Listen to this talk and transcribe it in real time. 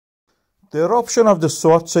The eruption of the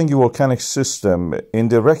Svartsengi volcanic system in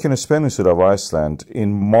the Reykjanes Peninsula of Iceland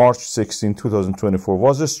in March 16, 2024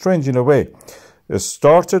 was strange in a way. It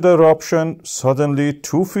started the eruption, suddenly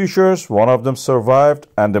two fissures, one of them survived,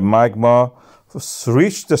 and the magma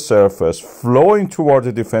reached the surface, flowing toward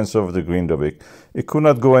the defense of the Grindavik. It could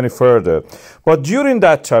not go any further. But during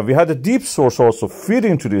that time, we had a deep source also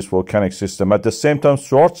feeding to this volcanic system. At the same time,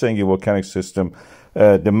 Svartsengi volcanic system,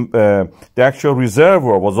 the actual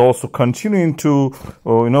reservoir was also continuing to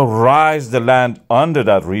rise the land under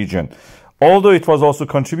that region. Although it was also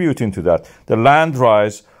contributing to that, the land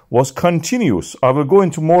rise was continuous. I will go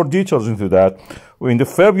into more details into that. In the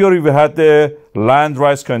February, we had the land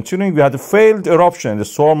rise continuing. We had a failed eruption, the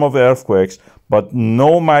storm of earthquakes, but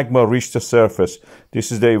no magma reached the surface.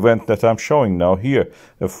 This is the event that I'm showing now here.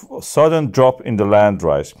 A sudden drop in the land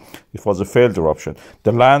rise. It was a failed eruption.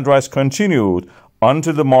 The land rise continued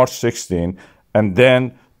until the March 16, and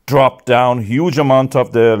then dropped down. Huge amount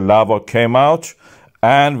of the lava came out,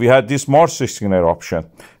 and we had this March 16 eruption.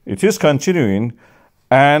 It is continuing,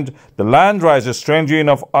 and the land rise, strangely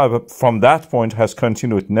enough, from that point has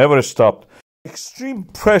continued, never stopped. Extreme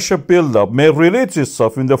pressure buildup may relate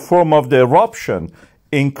itself in the form of the eruption,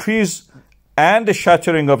 increase, and the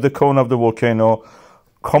shattering of the cone of the volcano,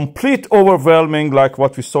 complete overwhelming like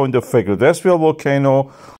what we saw in the Fagradalsfjall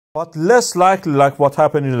volcano, but less likely like what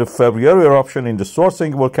happened in the February eruption in the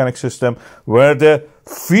Svartsengi volcanic system, where the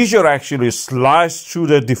fissure actually sliced through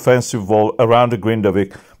the defensive wall around the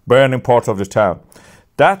Grindavik, burning part of the town.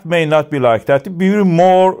 That may not be like that. It be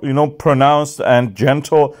more, pronounced and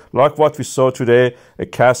gentle, like what we saw today, a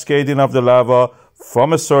cascading of the lava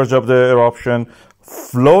from a surge of the eruption,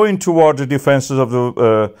 flowing toward the defenses of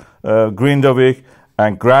the Grindavik,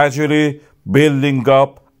 and gradually building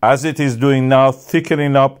up, as it is doing now,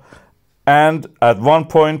 thickening up, and at one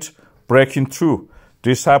point breaking through.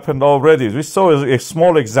 This happened already. We saw a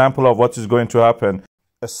small example of what is going to happen.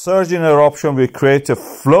 A surge in eruption will create a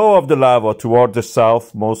flow of the lava toward the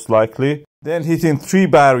south, most likely, then hitting three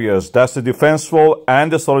barriers. That's the defense wall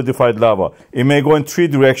and the solidified lava. It may go in three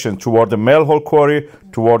directions, toward the Melhol quarry,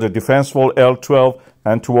 toward the defense wall L12,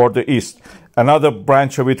 and toward the east. Another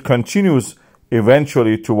branch of it continues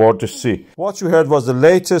eventually toward the sea. What you heard was the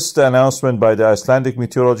latest announcement by the Icelandic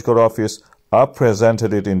Meteorological Office. I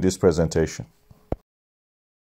presented it in this presentation.